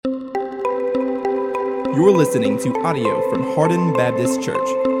You're listening to audio from Hardin Baptist Church.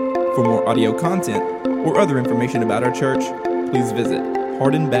 For more audio content or other information about our church, please visit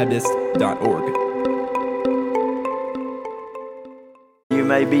hardinbaptist.org. You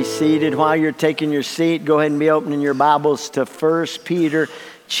may be seated. While you're taking your seat, go ahead and be opening your Bibles to 1 Peter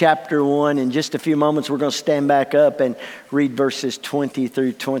chapter 1. In just a few moments, we're going to stand back up and read verses 20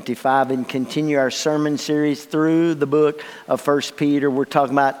 through 25 and continue our sermon series through the book of 1 Peter. We're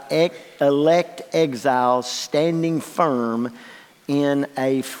talking about elect exiles standing firm in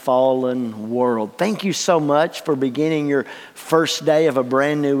a fallen world. Thank you so much for beginning your first day of a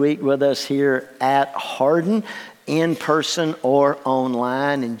brand new week with us here at Hardin, in person or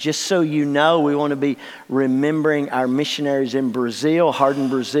online. And just so you know, we want to be remembering our missionaries in Brazil, Hardin,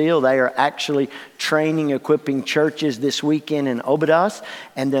 Brazil. They are actually training, equipping churches this weekend in Obidos.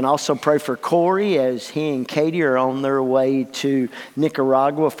 And then also pray for Corey as he and Katie are on their way to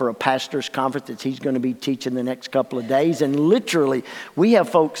Nicaragua for a pastor's conference that he's going to be teaching the next couple of days. And literally, we have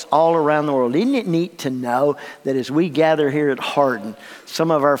folks all around the world. Isn't it neat to know that as we gather here at Hardin,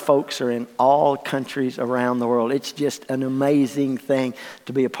 some of our folks are in all countries around the world? It's just an amazing thing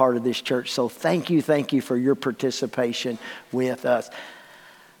to be a part of this church. So thank you for your participation with us.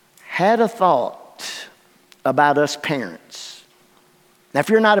 Had a thought about us parents. Now, if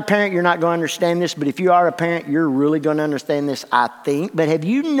you're not a parent, you're not going to understand this, but if you are a parent, you're really going to understand this, I think. But have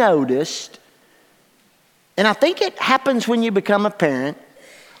you noticed, and I think it happens when you become a parent,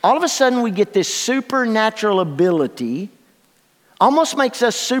 all of a sudden we get this supernatural ability, almost makes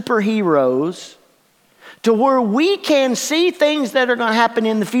us superheroes, to where we can see things that are going to happen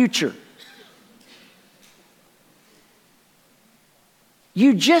in the future.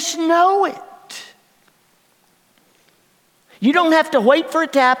 You just know it. You don't have to wait for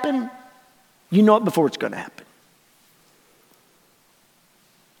it to happen. You know it before it's going to happen.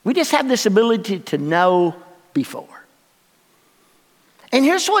 We just have this ability to know before. And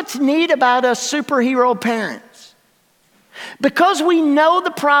here's what's neat about us superhero parents. Because we know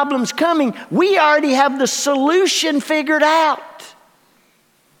the problem's coming, we already have the solution figured out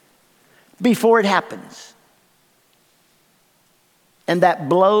before it happens. And that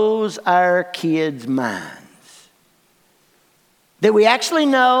blows our kids' minds. That we actually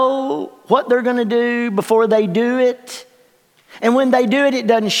know what they're going to do before they do it. And when they do it, it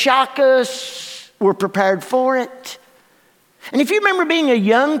doesn't shock us. We're prepared for it. And if you remember being a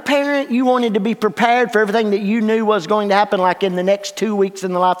young parent, you wanted to be prepared for everything that you knew was going to happen, like in the next 2 weeks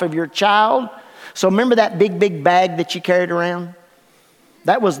in the life of your child. So remember that big bag that you carried around?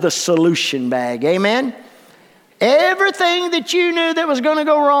 That was the solution bag. Amen? Everything that you knew that was going to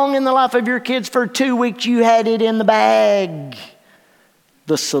go wrong in the life of your kids for 2 weeks, you had it in the bag.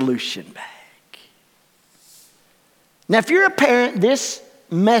 The solution bag. Now, if you're a parent, this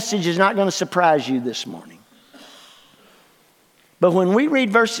message is not going to surprise you this morning. But when we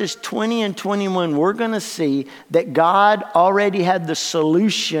read verses 20 and 21, we're going to see that God already had the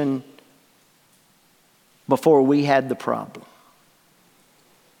solution before we had the problem.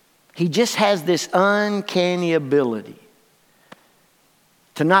 He just has this uncanny ability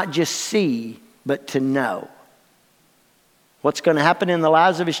to not just see, but to know what's going to happen in the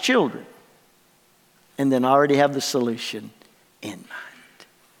lives of his children, and then already have the solution in mind.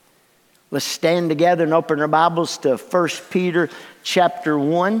 Let's stand together and open our Bibles to 1 Peter chapter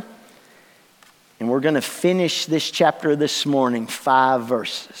 1. And we're going to finish this chapter this morning, 5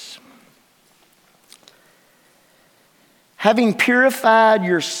 verses. Having purified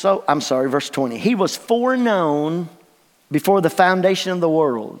your soul, verse 20. He was foreknown before the foundation of the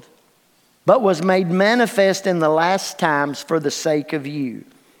world, but was made manifest in the last times for the sake of you,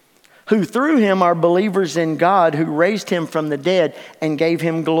 who through him are believers in God, who raised him from the dead and gave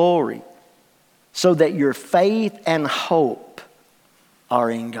him glory, so that your faith and hope are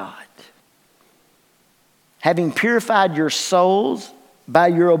in God. Having purified your souls by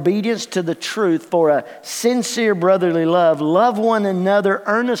your obedience to the truth for a sincere brotherly love, love one another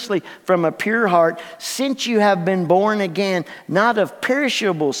earnestly from a pure heart, since you have been born again, not of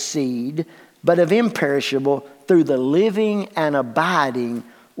perishable seed, but of imperishable, through the living and abiding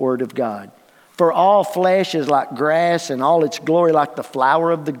Word of God. For all flesh is like grass, and all its glory like the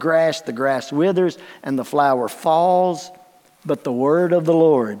flower of the grass. The grass withers and the flower falls, but the word of the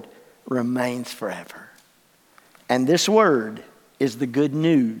Lord remains forever. And this word is the good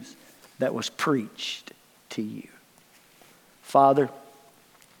news that was preached to you. Father,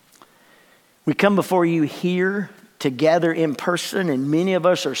 we come before you here together in person, and many of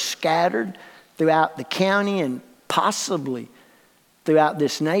us are scattered throughout the county and possibly throughout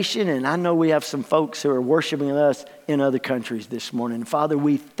this nation. And I know we have some folks who are worshiping us in other countries this morning. Father,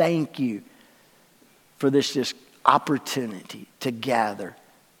 we thank you for this just opportunity to gather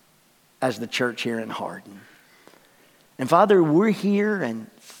as the church here in Hardin. And Father, we're here and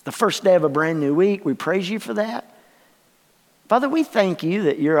it's the first day of a brand new week. We praise you for that. Father, we thank you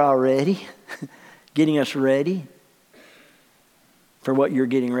that you're already getting us ready for what you're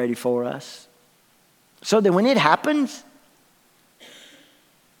getting ready for us. So that when it happens,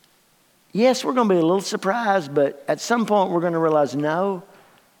 yes, we're going to be a little surprised, but at some point we're going to realize, no,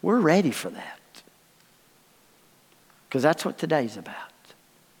 we're ready for that. Because that's what today's about.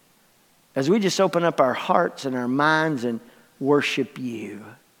 As we just open up our hearts and our minds and worship you.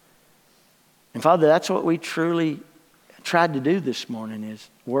 And Father, that's what we truly tried to do this morning, is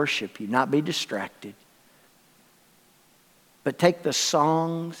worship you, not be distracted. But take the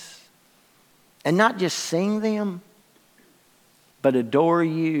songs and not just sing them, but adore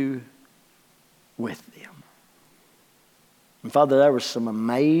you with them. And Father, there was some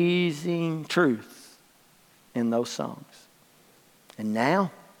amazing truth in those songs. And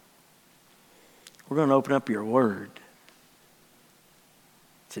now, we're going to open up your word.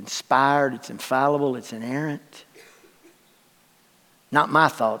 It's inspired, it's infallible, it's inerrant. Not my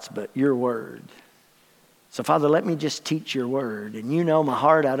thoughts, but your word. So Father, let me just teach your word. And you know my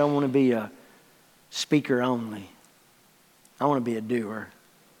heart, I don't want to be a speaker only. I want to be a doer.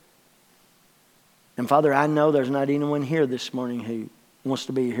 And Father, I know there's not anyone here this morning who wants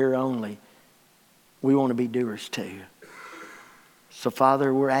to be here only. We want to be doers too. So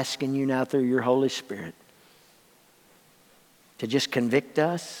Father, we're asking you now through your Holy Spirit to just convict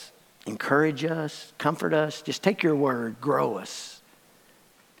us, encourage us, comfort us. Just take your word, grow us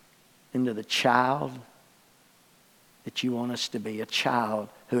into the child that you want us to be, a child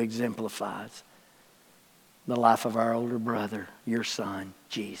who exemplifies the life of our older brother, your son,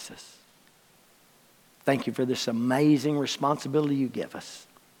 Jesus. Thank you for this amazing responsibility you give us.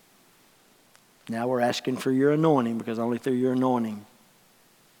 Now we're asking for your anointing, because only through your anointing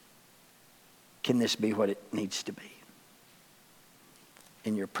can this be what it needs to be.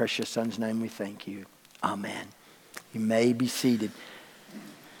 In your precious son's name we thank you. Amen. You may be seated.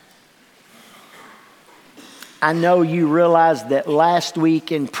 I know you realize that last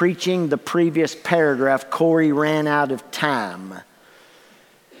week in preaching the previous paragraph, Corey ran out of time.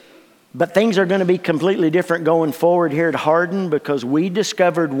 But things are going to be completely different going forward here at Hardin, because we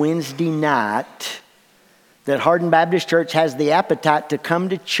discovered Wednesday night that Hardin Baptist Church has the appetite to come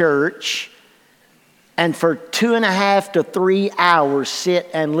to church and for 2.5 to 3 hours sit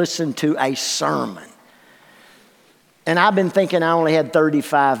and listen to a sermon. And I've been thinking I only had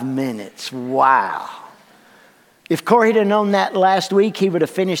 35 minutes. Wow. If Corey had known that last week, he would have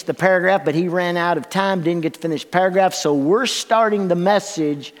finished the paragraph, but he ran out of time, didn't get to finish the paragraph. So we're starting the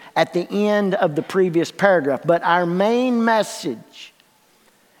message at the end of the previous paragraph. But our main message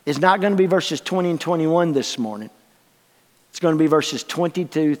is not going to be verses 20 and 21 this morning. It's going to be verses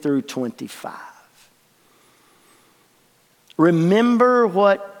 22 through 25. Remember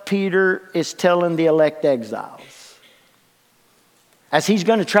what Peter is telling the elect exiles, as he's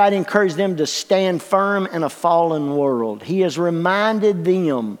going to try to encourage them to stand firm in a fallen world. He has reminded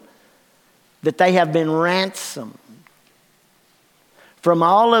them that they have been ransomed from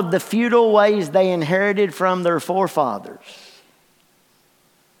all of the futile ways they inherited from their forefathers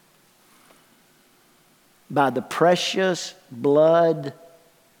by the precious blood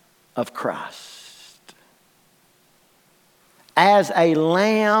of Christ. As a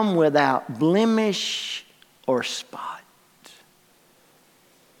lamb without blemish or spot.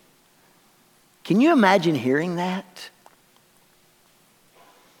 Can you imagine hearing that?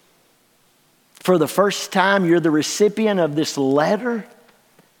 For the first time, you're the recipient of this letter.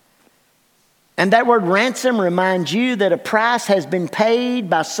 And that word ransom reminds you that a price has been paid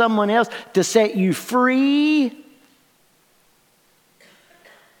by someone else to set you free.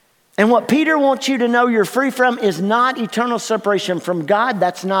 And what Peter wants you to know you're free from is not eternal separation from God.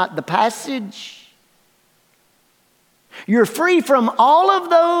 That's not the passage. You're free from all of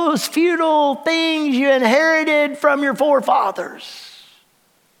those futile things you inherited from your forefathers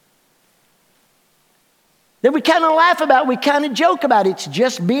that we kind of laugh about, we kind of joke about. It's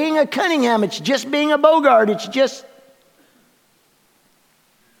just being a Cunningham. It's just being a Bogart. It's just...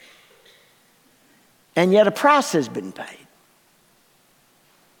 And yet a price has been paid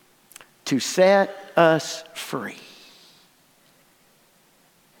to set us free.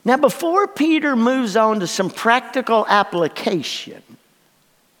 Now, before Peter moves on to some practical application,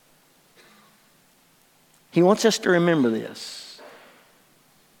 he wants us to remember this.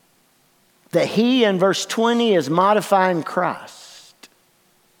 That he, in verse 20, is modifying Christ,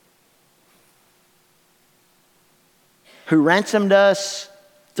 who ransomed us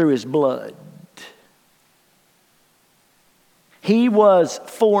through his blood. He was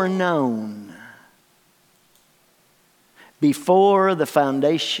foreknown before the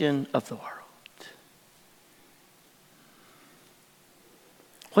foundation of the world.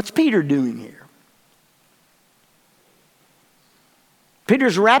 What's Peter doing here?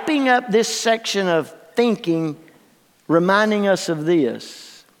 Peter's wrapping up this section of thinking, reminding us of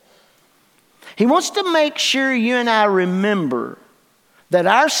this. He wants to make sure you and I remember that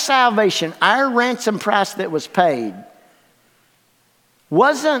our salvation, our ransom price that was paid,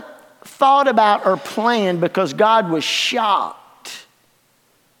 wasn't thought about or planned because God was shocked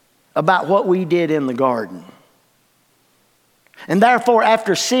about what we did in the garden. And therefore,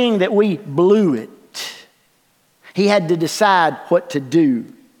 after seeing that we blew it, He had to decide what to do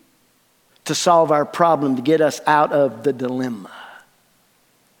to solve our problem, to get us out of the dilemma.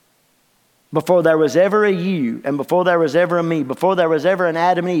 Before there was ever a you, and before there was ever a me, before there was ever an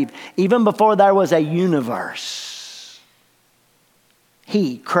Adam and Eve, even before there was a universe,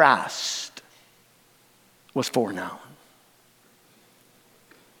 He, Christ, was foreknown.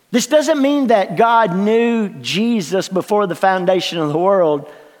 This doesn't mean that God knew Jesus before the foundation of the world,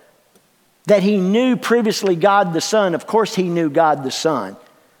 that He knew previously God the Son. Of course He knew God the Son.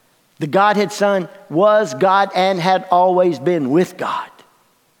 The Godhead Son was God and had always been with God.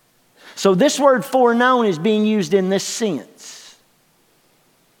 So this word foreknown is being used in this sense.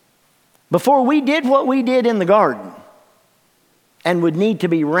 Before we did what we did in the garden and would need to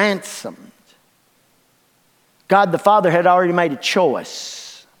be ransomed, God the Father had already made a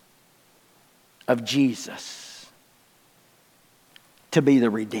choice of Jesus to be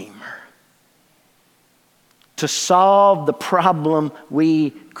the Redeemer, to solve the problem we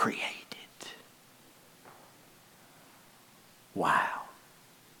created. Wow.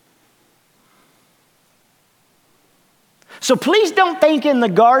 So please don't think in the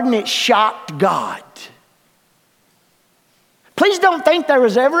garden it shocked God. Please don't think there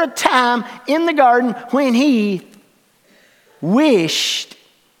was ever a time in the garden when He wished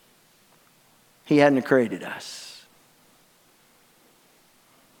He hadn't created us.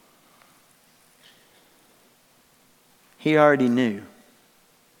 He already knew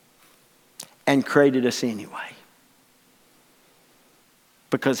and created us anyway,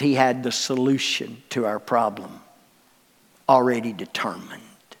 because He had the solution to our problem already determined,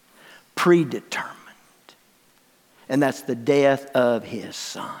 predetermined. And that's the death of His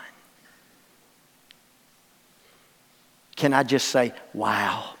Son. Can I just say,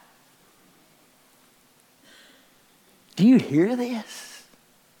 wow. Do you hear this?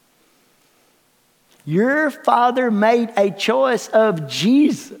 Your Father made a choice of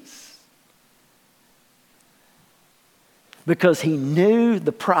Jesus because He knew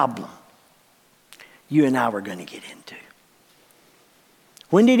the problem you and I were going to get into.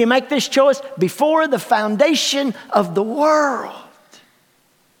 When did He make this choice? Before the foundation of the world.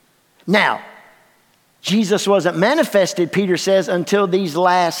 Now, Jesus wasn't manifested, Peter says, until these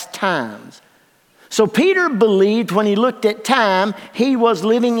last times. So Peter believed when he looked at time, he was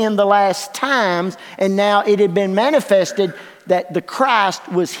living in the last times, and now it had been manifested that the Christ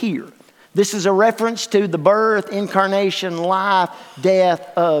was here. This is a reference to the birth, incarnation, life,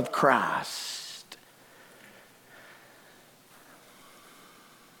 death of Christ.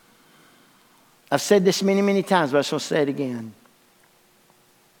 I've said this many, many times, but I shall say it again.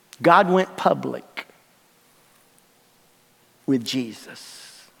 God went public with Jesus.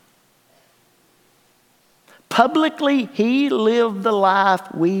 Publicly, He lived the life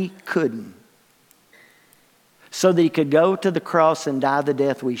we couldn't, so that He could go to the cross and die the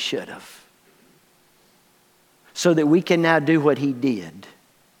death we should have, so that we can now do what He did,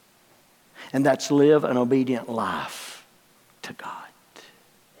 and that's live an obedient life to God.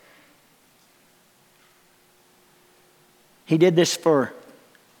 He did this for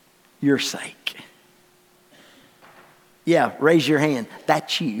your sake. Yeah, raise your hand.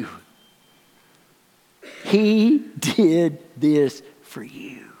 That's you. He did this for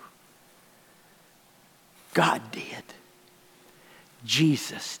you. God did.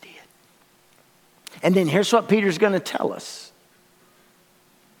 Jesus did. And then here's what Peter's going to tell us.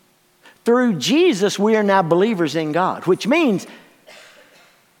 Through Jesus, we are now believers in God, which means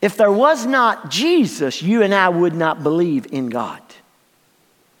if there was not Jesus, you and I would not believe in God.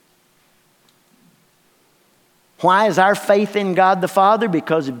 Why is our faith in God the Father?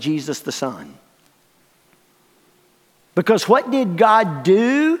 Because of Jesus the Son. Because what did God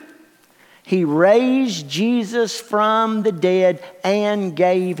do? He raised Jesus from the dead and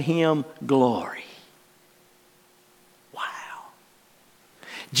gave Him glory. Wow.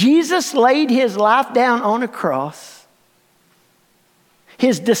 Jesus laid His life down on a cross.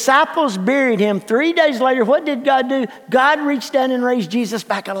 His disciples buried him. 3 days later, what did God do? God reached down and raised Jesus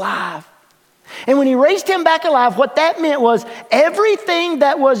back alive. And when he raised him back alive, what that meant was everything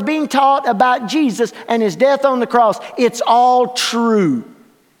that was being taught about Jesus and his death on the cross, it's all true.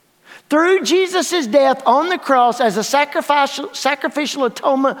 Through Jesus' death on the cross as a sacrificial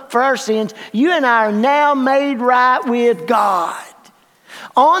atonement for our sins, you and I are now made right with God.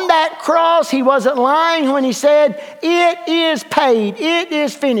 On that cross, he wasn't lying when he said, "It is paid, it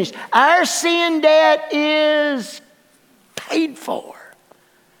is finished." Our sin debt is paid for.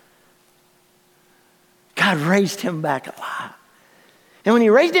 God raised him back alive. And when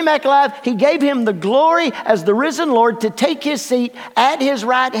he raised him back alive, he gave him the glory as the risen Lord to take his seat at his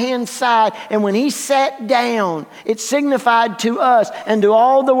right-hand side. And when he sat down, it signified to us and to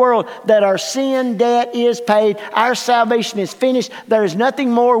all the world that our sin debt is paid. Our salvation is finished. There is nothing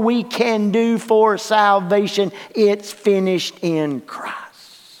more we can do for salvation. It's finished in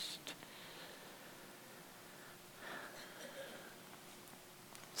Christ.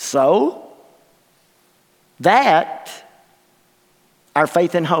 So, that our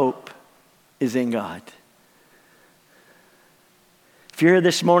faith and hope is in God. If you're here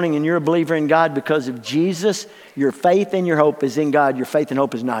this morning and you're a believer in God because of Jesus, your faith and your hope is in God. Your faith and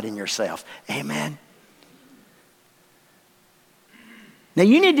hope is not in yourself. Amen. Now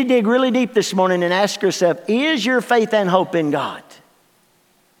you need to dig really deep this morning and ask yourself, is your faith and hope in God?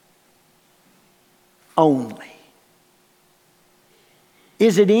 Only.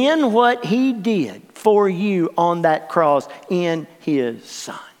 Is it in what he did for you on that cross in his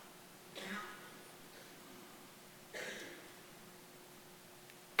Son?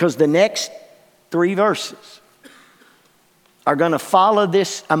 Because the next 3 verses are going to follow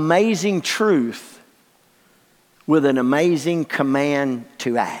this amazing truth with an amazing command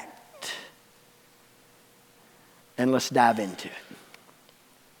to act. And let's dive into it.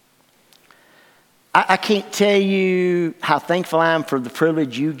 I can't tell you how thankful I am for the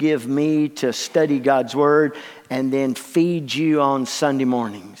privilege you give me to study God's Word and then feed you on Sunday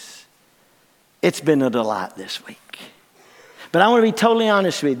mornings. It's been a delight this week. But I want to be totally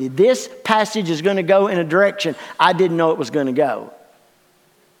honest with you. This passage is going to go in a direction I didn't know it was going to go.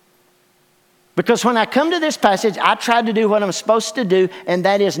 Because when I come to this passage, I tried to do what I'm supposed to do, and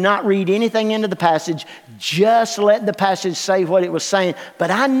that is not read anything into the passage, just let the passage say what it was saying. But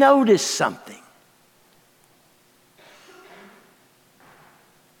I noticed something.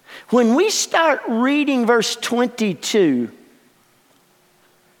 When we start reading verse 22,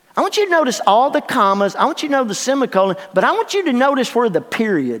 I want you to notice all the commas. I want you to know the semicolon, but I want you to notice where the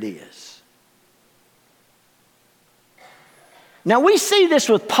period is. Now, we see this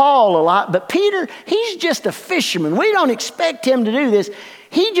with Paul a lot, but Peter, he's just a fisherman. We don't expect him to do this.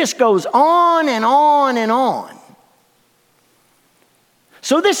 He just goes on and on and on.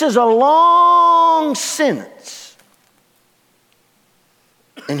 So this is a long sentence.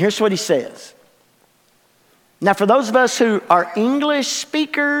 And here's what he says. Now, for those of us who are English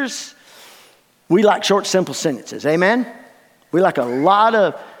speakers, we like short, simple sentences. Amen? We like a lot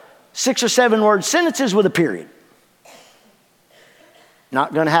of 6 or 7 word sentences with a period.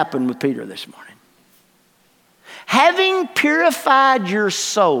 Not going to happen with Peter this morning. Having purified your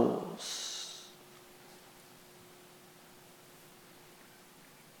souls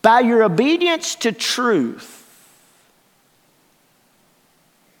by your obedience to truth,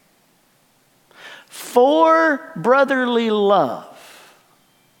 for brotherly love.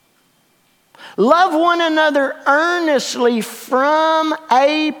 Love one another earnestly from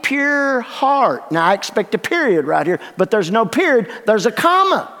a pure heart. Now, I expect a period right here, but there's no period. There's a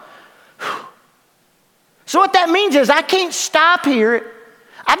comma. So what that means is I can't stop here.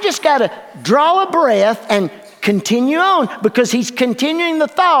 I've just got to draw a breath and continue on, because he's continuing the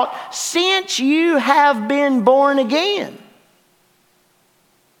thought, since you have been born again.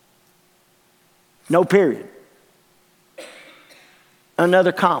 No period.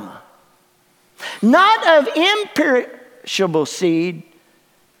 Another comma. Not of imperishable seed,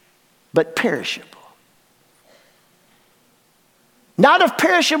 but perishable. Not of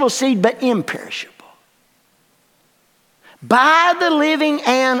perishable seed, but imperishable. By the living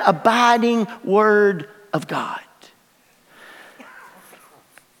and abiding Word of God.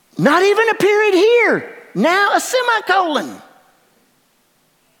 Not even a period here. Now a semicolon.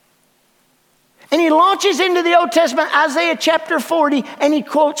 And he launches into the Old Testament, Isaiah chapter 40, and he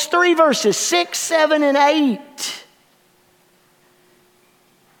quotes 3 verses, 6, 7, and 8.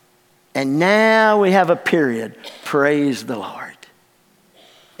 And now we have a period. Praise the Lord.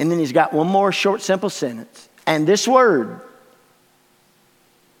 And then he's got one more short, simple sentence. And this word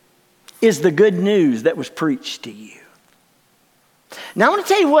is the good news that was preached to you. Now I want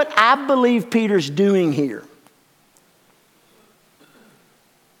to tell you what I believe Peter's doing here.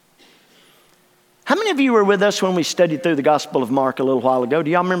 How many of you were with us when we studied through the Gospel of Mark a little while ago?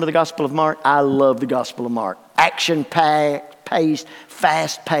 Do y'all remember the Gospel of Mark? I love the Gospel of Mark. Action-packed, paced,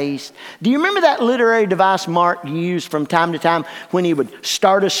 fast-paced. Do you remember that literary device Mark used from time to time when he would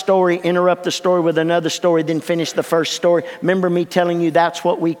start a story, interrupt the story with another story, then finish the first story? Remember me telling you that's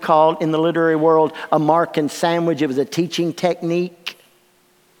what we called in the literary world a Markan sandwich. It was a teaching technique.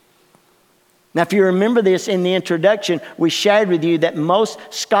 Now, if you remember this in the introduction, we shared with you that most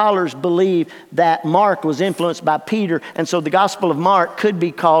scholars believe that Mark was influenced by Peter, and so the Gospel of Mark could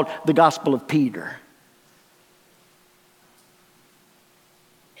be called the Gospel of Peter.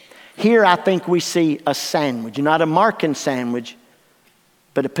 Here, I think we see a sandwich, not a Markan sandwich,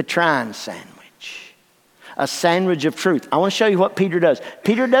 but a Petrine sandwich. A sandwich of truth. I want to show you what Peter does.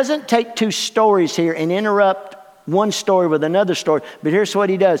 Peter doesn't take two stories here and interrupt one story with another story, but here's what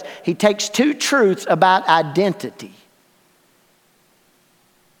he does. He takes two truths about identity.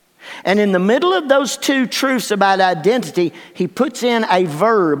 And in the middle of those two truths about identity, he puts in a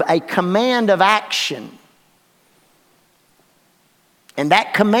verb, a command of action. And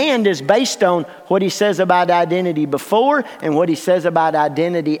that command is based on what he says about identity before and what he says about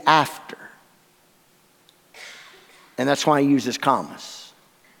identity after. And that's why he uses commas.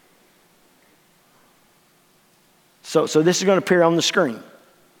 So this is going to appear on the screen.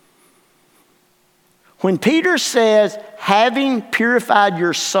 When Peter says, having purified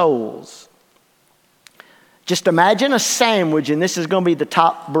your souls, just imagine a sandwich, and this is going to be the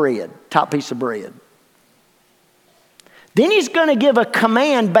top piece of bread. Then he's going to give a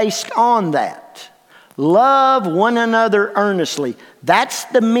command based on that. Love one another earnestly. That's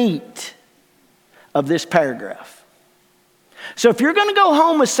the meat of this paragraph. So if you're going to go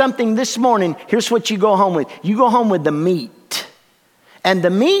home with something this morning, here's what you go home with. You go home with the meat. And the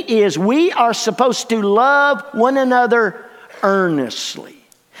meat is we are supposed to love one another earnestly.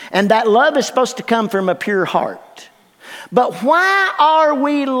 And that love is supposed to come from a pure heart. But why are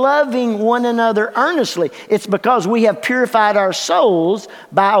we loving one another earnestly? It's because we have purified our souls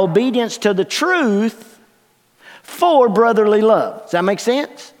by obedience to the truth for brotherly love. Does that make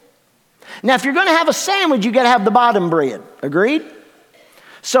sense? Now, if you're going to have a sandwich, you got to have the bottom bread. Agreed?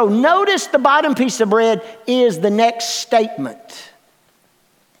 So notice the bottom piece of bread is the next statement.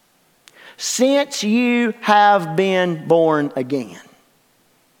 Since you have been born again.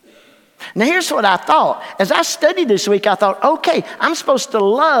 Now, here's what I thought. As I studied this week, I thought, okay, I'm supposed to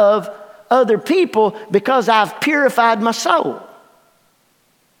love other people because I've purified my soul.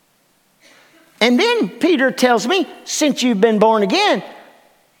 And then Peter tells me, since you've been born again.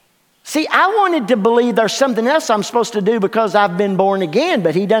 See, I wanted to believe there's something else I'm supposed to do because I've been born again,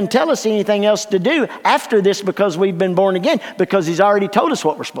 but he doesn't tell us anything else to do after this because we've been born again, because he's already told us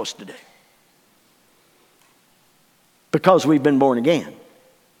what we're supposed to do. Because we've been born again.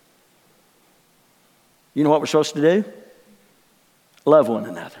 You know what we're supposed to do? Love one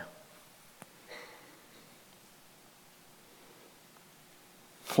another.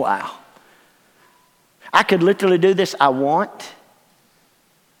 Wow. I could literally do this. I want.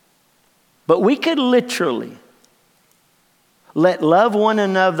 But we could literally let love one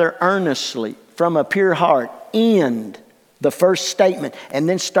another earnestly from a pure heart end the first statement and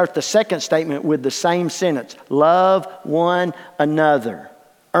then start the second statement with the same sentence. Love one another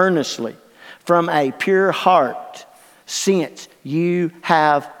earnestly from a pure heart since you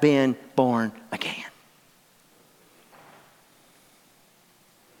have been born again.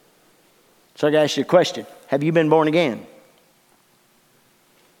 So I got to ask you a question. Have you been born again?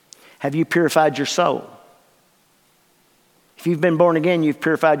 Have you purified your soul? If you've been born again, you've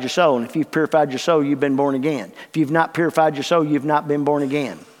purified your soul. And if you've purified your soul, you've been born again. If you've not purified your soul, you've not been born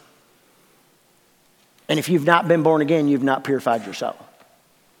again. And if you've not been born again, you've not purified your soul.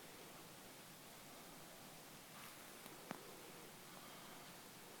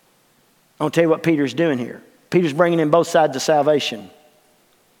 I'll tell you what Peter's doing here. Peter's bringing in both sides of salvation.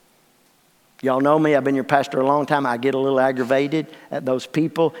 Y'all know me. I've been your pastor a long time. I get a little aggravated at those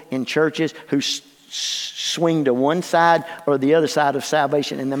people in churches who swing to one side or the other side of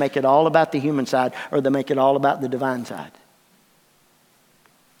salvation, and they make it all about the human side or they make it all about the divine side.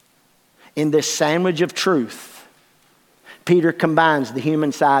 In this sandwich of truth, Peter combines the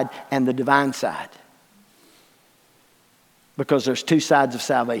human side and the divine side because there's two sides of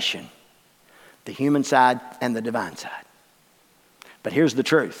salvation, the human side and the divine side. But here's the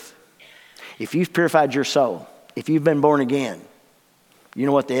truth. If you've purified your soul, if you've been born again, you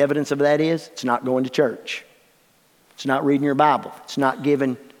know what the evidence of that is? It's not going to church. It's not reading your Bible. It's not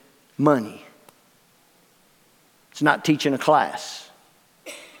giving money. It's not teaching a class.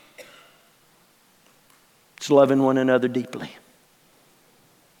 It's loving one another deeply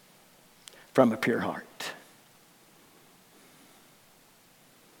from a pure heart.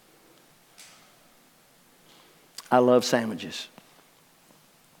 I love sandwiches.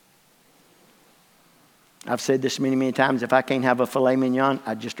 I've said this many, many times. If I can't have a filet mignon,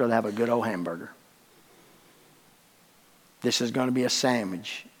 I'd just rather have a good old hamburger. This is going to be a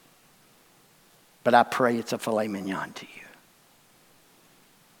sandwich. But I pray it's a filet mignon to you.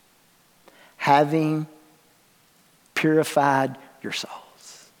 Having purified your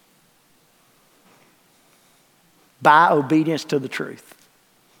souls by obedience to the truth.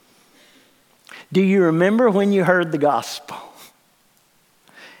 Do you remember when you heard the gospel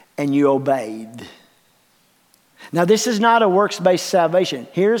and you obeyed? Now, this is not a works-based salvation.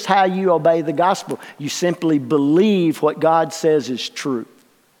 Here's how you obey the gospel. You simply believe what God says is true.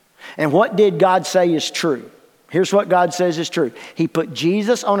 And what did God say is true? Here's what God says is true. He put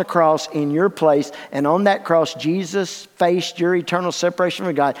Jesus on a cross in your place, and on that cross, Jesus faced your eternal separation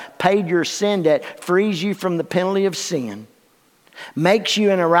from God, paid your sin debt, frees you from the penalty of sin, makes you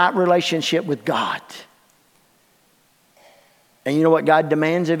in a right relationship with God. And you know what God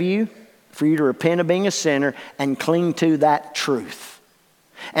demands of you? For you to repent of being a sinner and cling to that truth.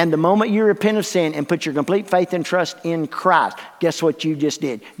 And the moment you repent of sin and put your complete faith and trust in Christ, guess what you just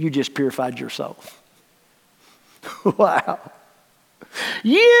did? You just purified your soul. Wow.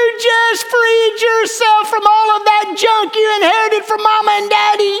 You just freed yourself from all of that junk you inherited from mama and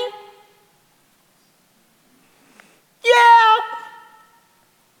daddy. Yeah.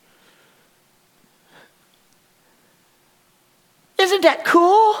 Isn't that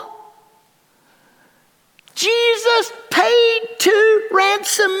cool? Jesus paid to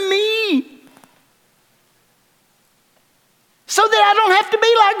ransom me so that I don't have to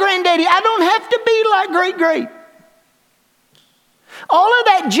be like granddaddy. I don't have to be like great-great. All of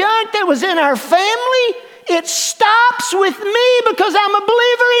that junk that was in our family, it stops with me because I'm a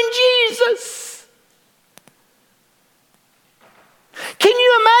believer in Jesus. Can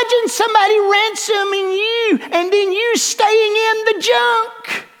you imagine somebody ransoming you and then you staying in the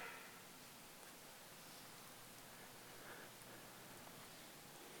junk?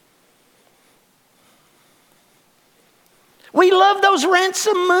 We love those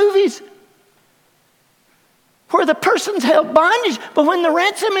ransom movies where the person's held bondage, but when the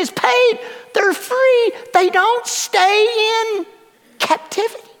ransom is paid, they're free. They don't stay in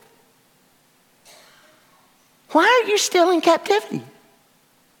captivity. Why are you still in captivity?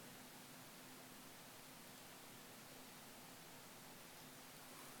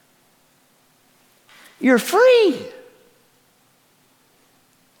 You're free.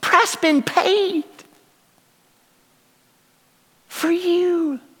 Price been paid for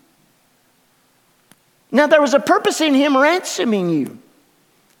you. Now, there was a purpose in him ransoming you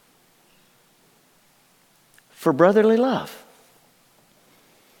for brotherly love.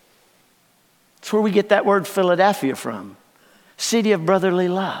 That's where we get that word Philadelphia from. City of brotherly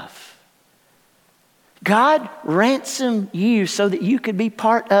love. God ransomed you so that you could be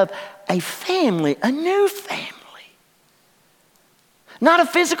part of a family, a new family. Not a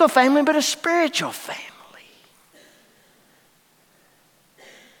physical family, but a spiritual family.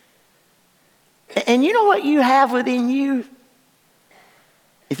 And you know what you have within you?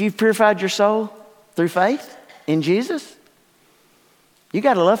 If you've purified your soul through faith in Jesus, you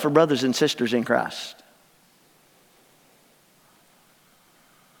got a love for brothers and sisters in Christ.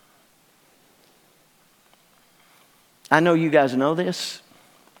 I know you guys know this.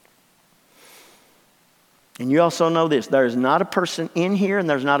 And you also know this. There is not a person in here and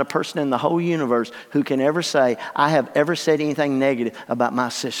there's not a person in the whole universe who can ever say, I have ever said anything negative about my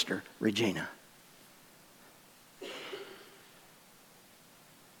sister, Regina.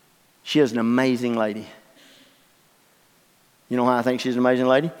 She is an amazing lady. You know why I think she's an amazing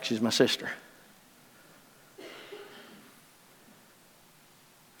lady? She's my sister.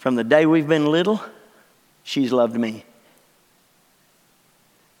 From the day we've been little, she's loved me.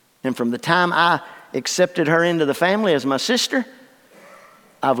 And from the time I accepted her into the family as my sister,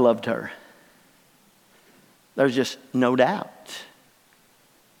 I've loved her. There's just no doubt.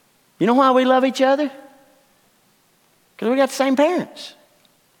 You know why we love each other? Because we got the same parents.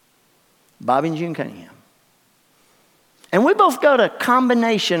 Bobby and June Cunningham. And we both got a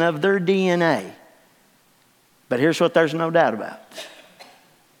combination of their DNA. But here's what there's no doubt about.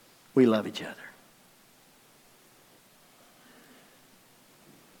 We love each other.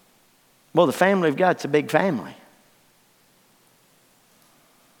 Well, the family of God's a big family.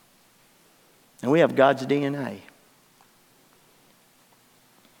 And we have God's DNA.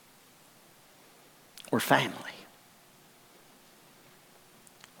 We're family.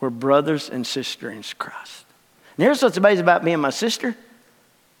 We're brothers and sisters in Christ. And here's what's amazing about me and my sister.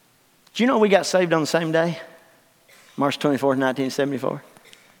 Do you know we got saved on the same day? March 24th, 1974.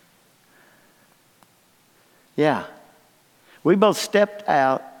 Yeah. We both stepped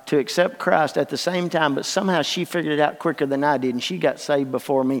out to accept Christ at the same time, but somehow she figured it out quicker than I did, and she got saved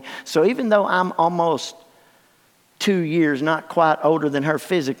before me. So even though I'm almost 2 years, not quite older than her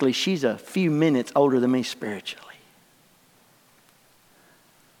physically, she's a few minutes older than me spiritually.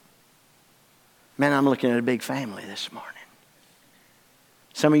 Man, I'm looking at a big family this morning.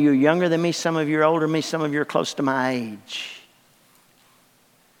 Some of you are younger than me, some of you are older than me, some of you are close to my age.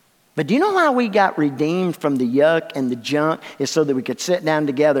 But do you know why we got redeemed from the yuck and the junk? Is so that we could sit down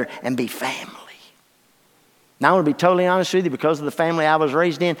together and be family. Now, I want to be totally honest with you, because of the family I was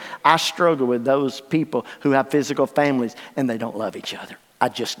raised in, I struggle with those people who have physical families and they don't love each other. I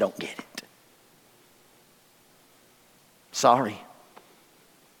just don't get it. Sorry.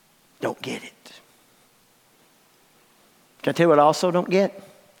 Don't get it. Can I tell you what I also don't get?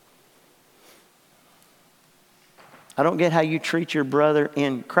 I don't get how you treat your brother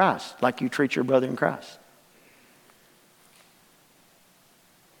in Christ like you treat your brother in Christ.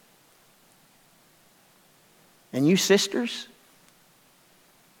 And you sisters,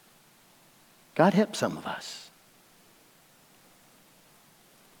 God help some of us.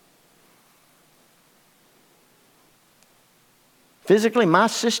 Physically, my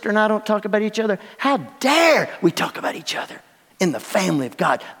sister and I don't talk about each other. How dare we talk about each other in the family of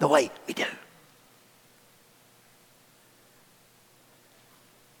God the way we do?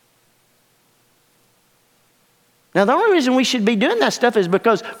 Now, the only reason we should be doing that stuff is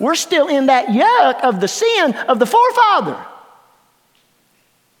because we're still in that yuck of the sin of the forefather.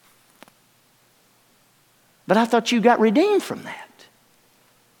 But I thought you got redeemed from that.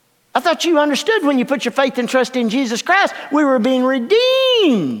 I thought you understood when you put your faith and trust in Jesus Christ, we were being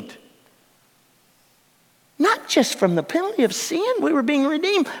redeemed. Not just from the penalty of sin, we were being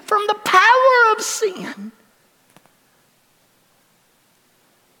redeemed from the power of sin.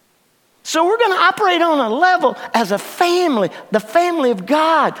 So we're going to operate on a level as a family, the family of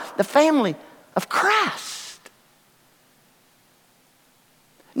God, the family of Christ.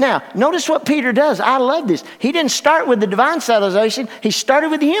 Now, notice what Peter does. I love this. He didn't start with the divine salvation. He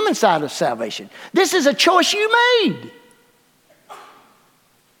started with the human side of salvation. This is a choice you made.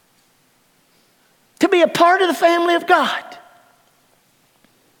 To be a part of the family of God.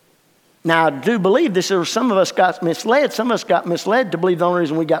 Now, I do believe this. Some of us got misled. Some of us got misled to believe the only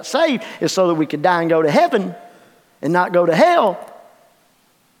reason we got saved is so that we could die and go to heaven and not go to hell.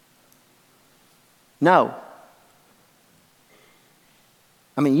 No.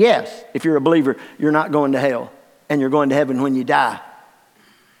 I mean, yes, if you're a believer, you're not going to hell and you're going to heaven when you die.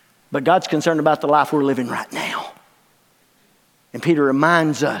 But God's concerned about the life we're living right now. And Peter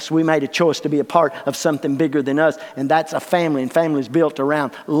reminds us we made a choice to be a part of something bigger than us, and that's a family, and family is built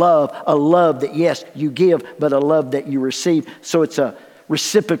around love, a love that, yes, you give, but a love that you receive. So it's a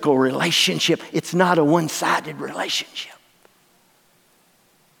reciprocal relationship. It's not a one-sided relationship.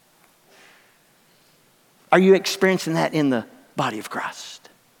 Are you experiencing that in the body of Christ?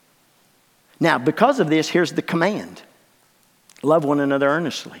 Now, because of this, here's the command. Love one another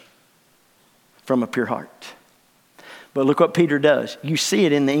earnestly from a pure heart. But look what Peter does. You see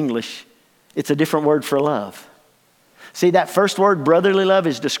it in the English. It's a different word for love. See, that first word, brotherly love,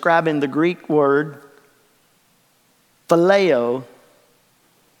 is describing the Greek word phileo.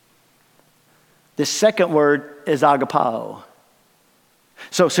 The second word is agapao.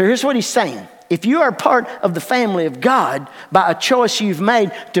 So here's what he's saying. If you are part of the family of God by a choice you've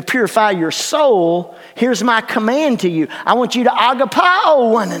made to purify your soul, here's my command to you. I want you to agapao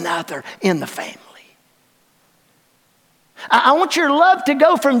one another in the family. I want your love to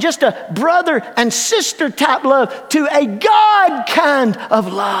go from just a brother and sister type love to a God kind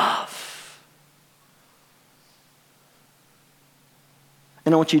of love.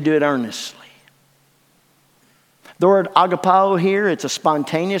 And I want you to do it earnestly. The word agapao here, it's a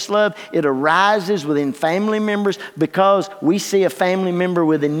spontaneous love. It arises within family members because we see a family member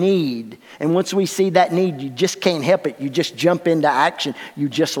with a need. And once we see that need, you just can't help it. You just jump into action. You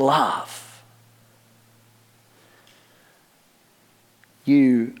just love.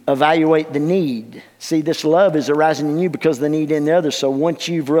 You evaluate the need. See, this love is arising in you because of the need in the other. So once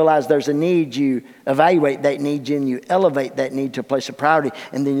you've realized there's a need, you evaluate that need and you elevate that need to a place of priority.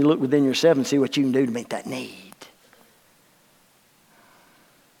 And then you look within yourself and see what you can do to meet that need.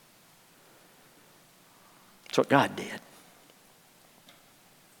 That's what God did.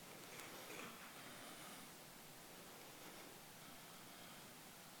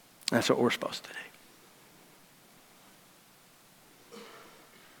 That's what we're supposed to do.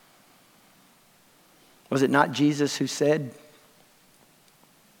 Was it not Jesus who said,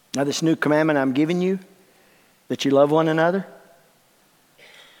 now this new commandment I'm giving you, that you love one another?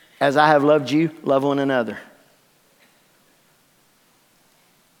 As I have loved you, love one another.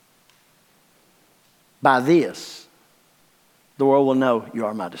 By this, the world will know you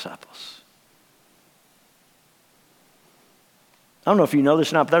are my disciples. I don't know if you know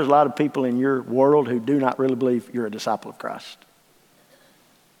this or not, but there's a lot of people in your world who do not really believe you're a disciple of Christ.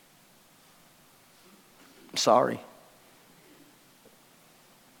 I'm sorry.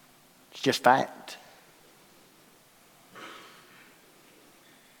 It's just fact.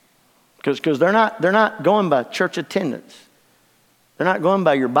 Because they're not going by church attendance. They're not going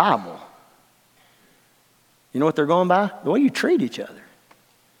by your Bible. You know what they're going by? The way you treat each other.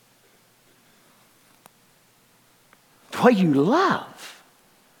 The way you love.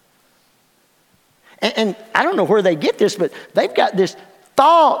 And I don't know where they get this, but they've got this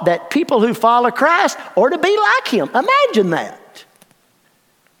thought that people who follow Christ are to be like him. Imagine that.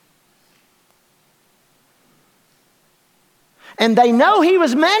 And they know he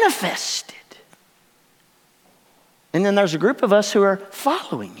was manifested. And then there's a group of us who are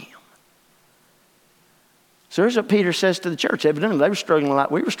following him. So here's what Peter says to the church. Evidently, they were struggling like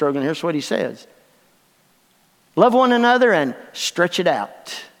we were struggling. Here's what he says. Love one another and stretch it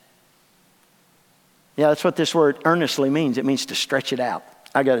out. Yeah, that's what this word earnestly means. It means to stretch it out.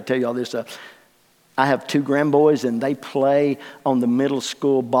 I got to tell you all this. I have 2 grandboys, and they play on the middle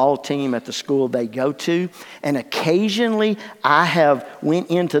school ball team at the school they go to. And occasionally, I have went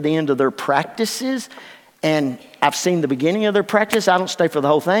into the end of their practices, and I've seen the beginning of their practice. I don't stay for the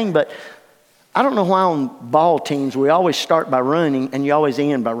whole thing, but I don't know why on ball teams we always start by running and you always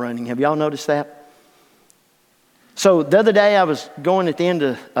end by running. Have y'all noticed that? So the other day I was going at the end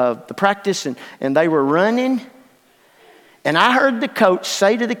of the practice and they were running. And I heard the coach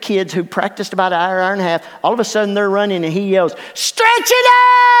say to the kids who practiced about an hour and a half, all of a sudden they're running and he yells, "Stretch it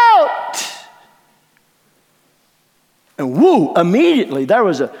out!" And whoo, immediately there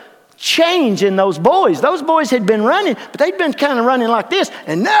was a change in those boys. Those boys had been running, but they'd been kind of running like this.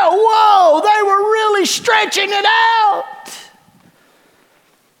 And now, whoa, they were really stretching it out.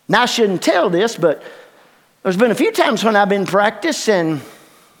 Now, I shouldn't tell this, but there's been a few times when I've been in practice and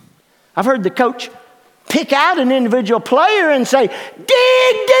I've heard the coach pick out an individual player and say,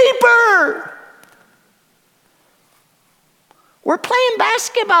 "Dig deeper." We're playing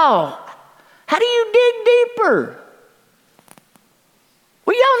basketball. How do you dig deeper?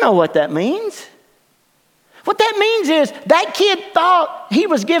 Well, y'all know what that means. What that means is that kid thought he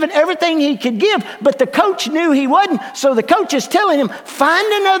was given everything he could give, but the coach knew he wasn't. So the coach is telling him, find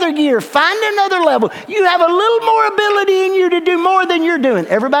another gear, find another level. You have a little more ability in you to do more than you're doing.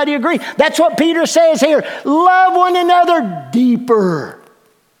 Everybody agree? That's what Peter says here. Love one another deeper.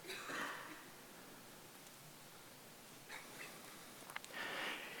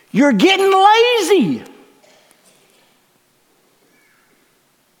 You're getting lazy.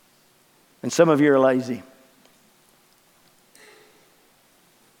 And some of you are lazy.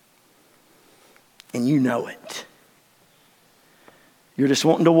 And you know it. You're just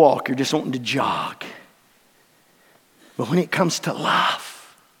wanting to walk. You're just wanting to jog. But when it comes to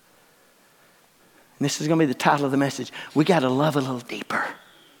love, and this is going to be the title of the message, we got to love a little deeper.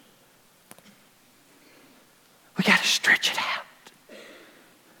 We got to stretch it out.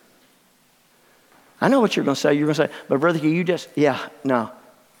 I know what you're going to say. You're going to say, but brother, you just, no.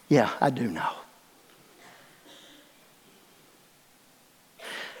 Yeah, I do know.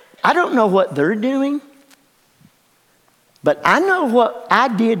 I don't know what they're doing, but I know what I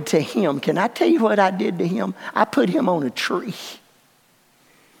did to him. Can I tell you what I did to him? I put him on a tree.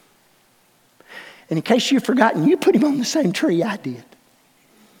 And in case you've forgotten, you put him on the same tree I did.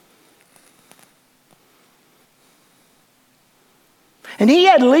 And he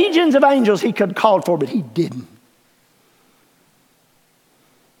had legions of angels he could have called for, but he didn't.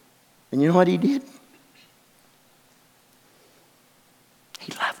 And you know what he did?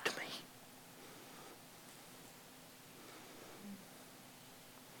 He loved me.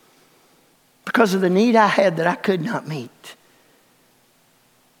 Because of the need I had that I could not meet.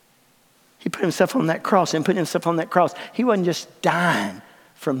 He put himself on that cross and put himself on that cross. He wasn't just dying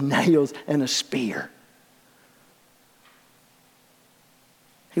from nails and a spear.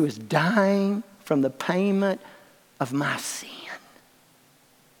 He was dying from the payment of my sin.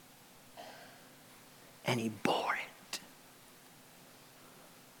 And he bore it.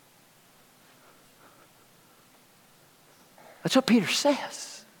 That's what Peter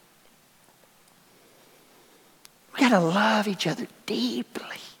says. We got to love each other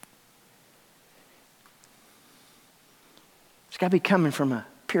deeply. It's got to be coming from a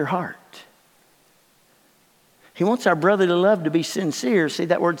pure heart. He wants our brotherly love to be sincere. See,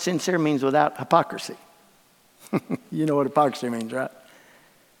 that word sincere means without hypocrisy. You know what hypocrisy means, right?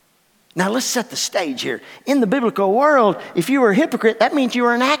 Now let's set the stage here. In the biblical world, if you were a hypocrite, that means you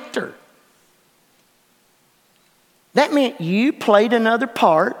were an actor. That meant you played another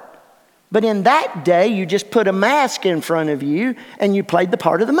part, but in that day, you just put a mask in front of you and you played the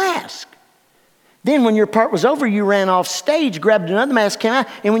part of the mask. Then when your part was over, you ran off stage, grabbed another mask, came out,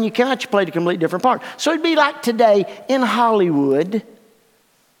 and when you came out, you played a completely different part. So it'd be like today in Hollywood,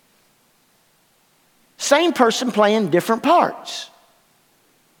 same person playing different parts.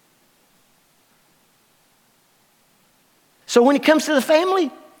 So when it comes to the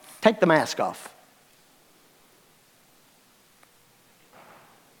family, take the mask off.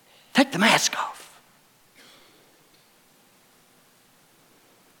 Take the mask off.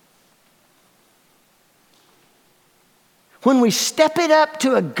 When we step it up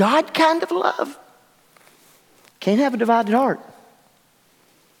to a God kind of love, can't have a divided heart.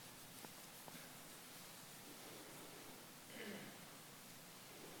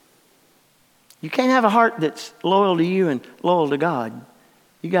 You can't have a heart that's loyal to you and loyal to God.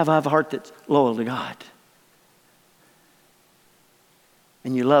 You got to have a heart that's loyal to God.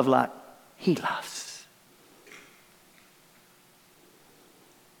 And you love like He loves.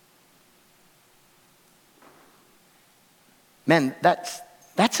 Man,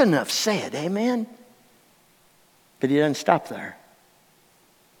 that's enough said, amen? But He doesn't stop there.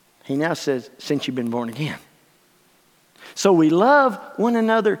 He now says, since you've been born again. So we love one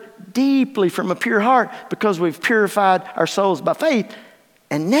another deeply from a pure heart because we've purified our souls by faith.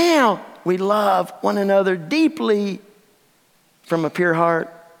 And now we love one another deeply from a pure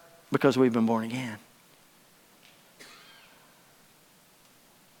heart because we've been born again.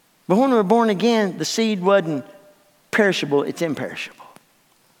 But when we're born again, the seed wasn't perishable, it's imperishable.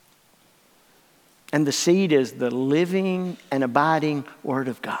 And the seed is the living and abiding Word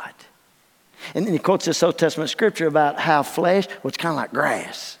of God. And then he quotes this Old Testament scripture about how flesh, well, it's kind of like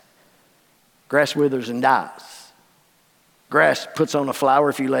grass. Grass withers and dies. Grass puts on a flower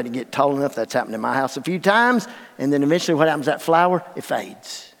if you let it get tall enough. That's happened in my house a few times. And then eventually what happens to that flower? It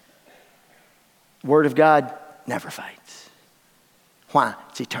fades. The Word of God never fades. Why?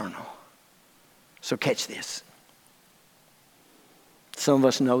 It's eternal. So catch this. Some of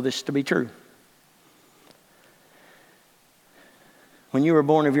us know this to be true. When you were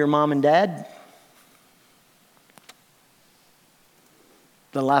born of your mom and dad,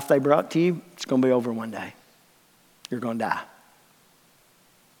 the life they brought to you, it's going to be over one day. You're going to die.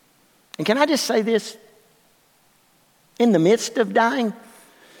 And can I just say this? In the midst of dying,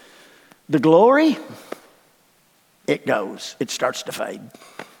 the glory, it goes. It starts to fade.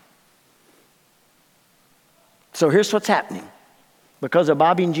 So here's what's happening. Because of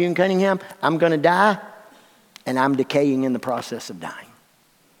Bobby and June Cunningham, I'm going to die. And I'm decaying in the process of dying.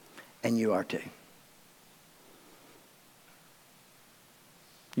 And you are too.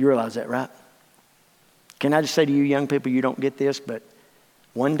 You realize that, right? Can I just say to you young people, you don't get this, but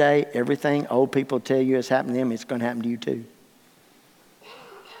one day everything old people tell you has happened to them, it's going to happen to you too.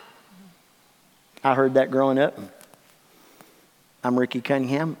 I heard that growing up. I'm Ricky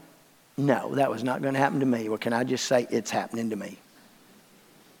Cunningham. No, that was not going to happen to me. Well, can I just say it's happening to me?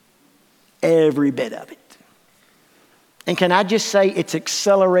 Every bit of it. And can I just say it's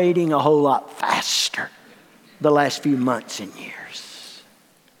accelerating a whole lot faster the last few months and years.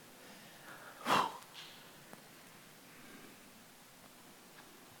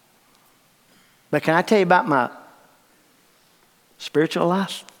 But can I tell you about my spiritual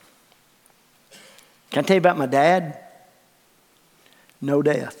life? Can I tell you about my dad? No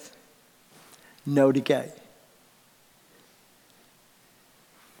death. No decay.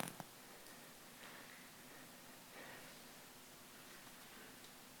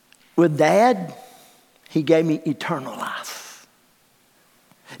 With Dad, He gave me eternal life.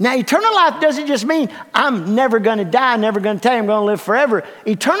 Now, eternal life doesn't just mean I'm never going to die, never going to die, I'm going to live forever.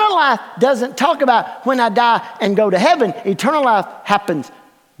 Eternal life doesn't talk about when I die and go to heaven. Eternal life happens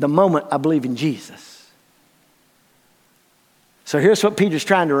the moment I believe in Jesus. So here's what Peter's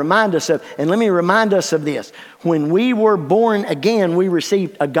trying to remind us of. And let me remind us of this. When we were born again, we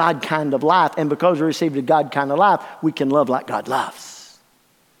received a God kind of life. And because we received a God kind of life, we can love like God loves.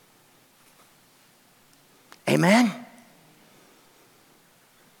 Amen?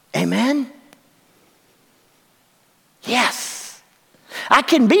 Amen? Yes. I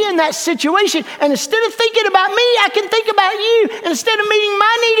can be in that situation, and instead of thinking about me, I can think about you. And instead of meeting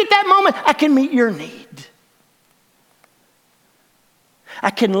my need at that moment, I can meet your need.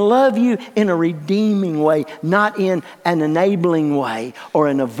 I can love you in a redeeming way, not in an enabling way or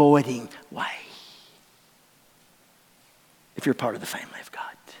an avoiding way. if you're part of the family of God.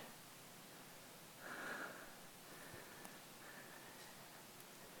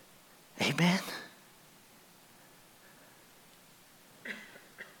 Amen.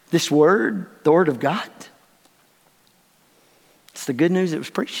 This word, the Word of God, it's the good news that was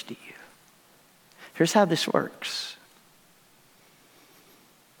preached to you. Here's how this works.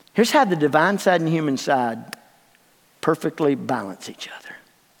 Here's how the divine side and human side perfectly balance each other.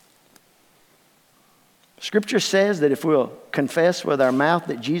 Scripture says that if we'll confess with our mouth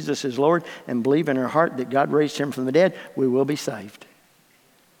that Jesus is Lord and believe in our heart that God raised him from the dead, we will be saved.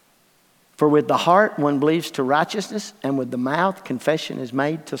 For with the heart one believes to righteousness, and with the mouth confession is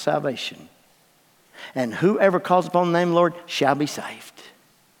made to salvation. And whoever calls upon the name of the Lord shall be saved.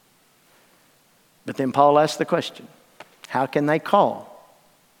 But then Paul asks the question, how can they call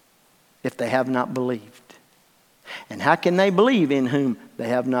if they have not believed? And how can they believe in whom they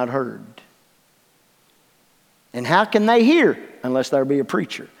have not heard? And how can they hear unless there be a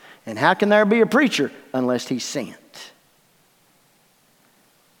preacher? And how can there be a preacher unless he's sent?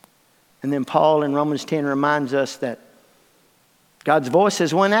 And then Paul in Romans 10 reminds us that God's voice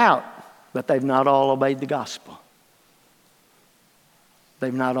has went out, but they've not all obeyed the gospel.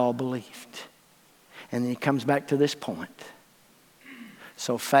 They've not all believed. And then he comes back to this point.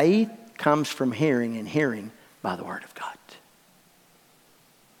 So faith comes from hearing, and hearing by the Word of God.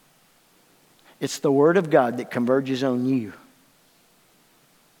 It's the Word of God that converges on you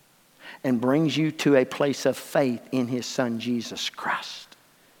and brings you to a place of faith in His Son, Jesus Christ.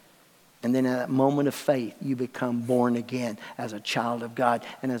 And then at that moment of faith, you become born again as a child of God.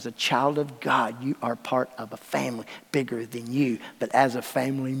 And as a child of God, you are part of a family bigger than you. But as a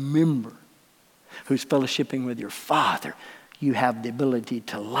family member who's fellowshipping with your Father, you have the ability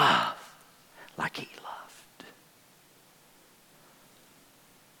to love like He loved.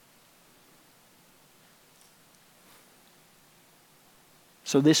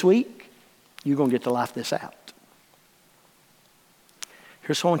 So this week, you're going to get to life this out.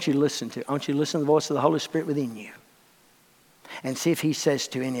 Here's what I want you to listen to. I want you to listen to the voice of the Holy Spirit within you. And see if He says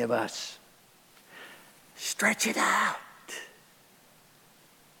to any of us, stretch it out.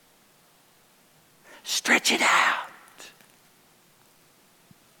 Stretch it out.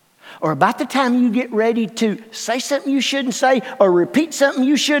 Or about the time you get ready to say something you shouldn't say or repeat something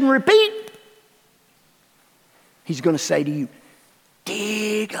you shouldn't repeat, He's going to say to you,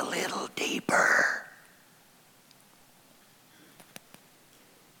 dig a little deeper.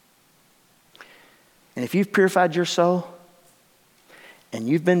 And if you've purified your soul and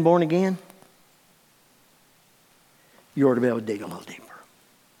you've been born again, you ought to be able to dig a little deeper.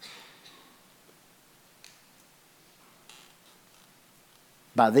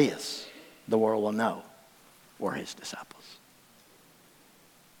 By this, the world will know we're His disciples.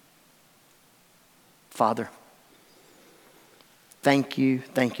 Father, thank you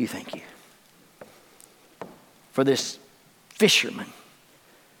for this fisherman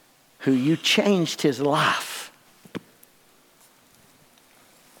who you changed his life.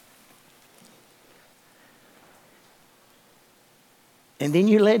 And then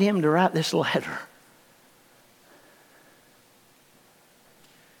you led him to write this letter.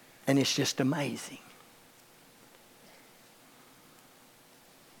 And it's just amazing.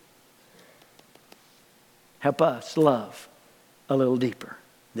 Help us love a little deeper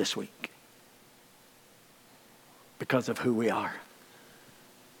this week because of who we are.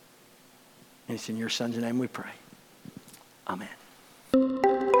 And it's in your Son's name we pray. Amen.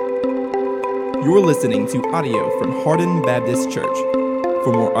 You're listening to audio from Hardin Baptist Church.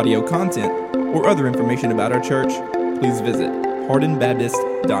 For more audio content or other information about our church, please visit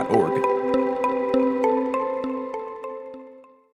hardinbaptist.org.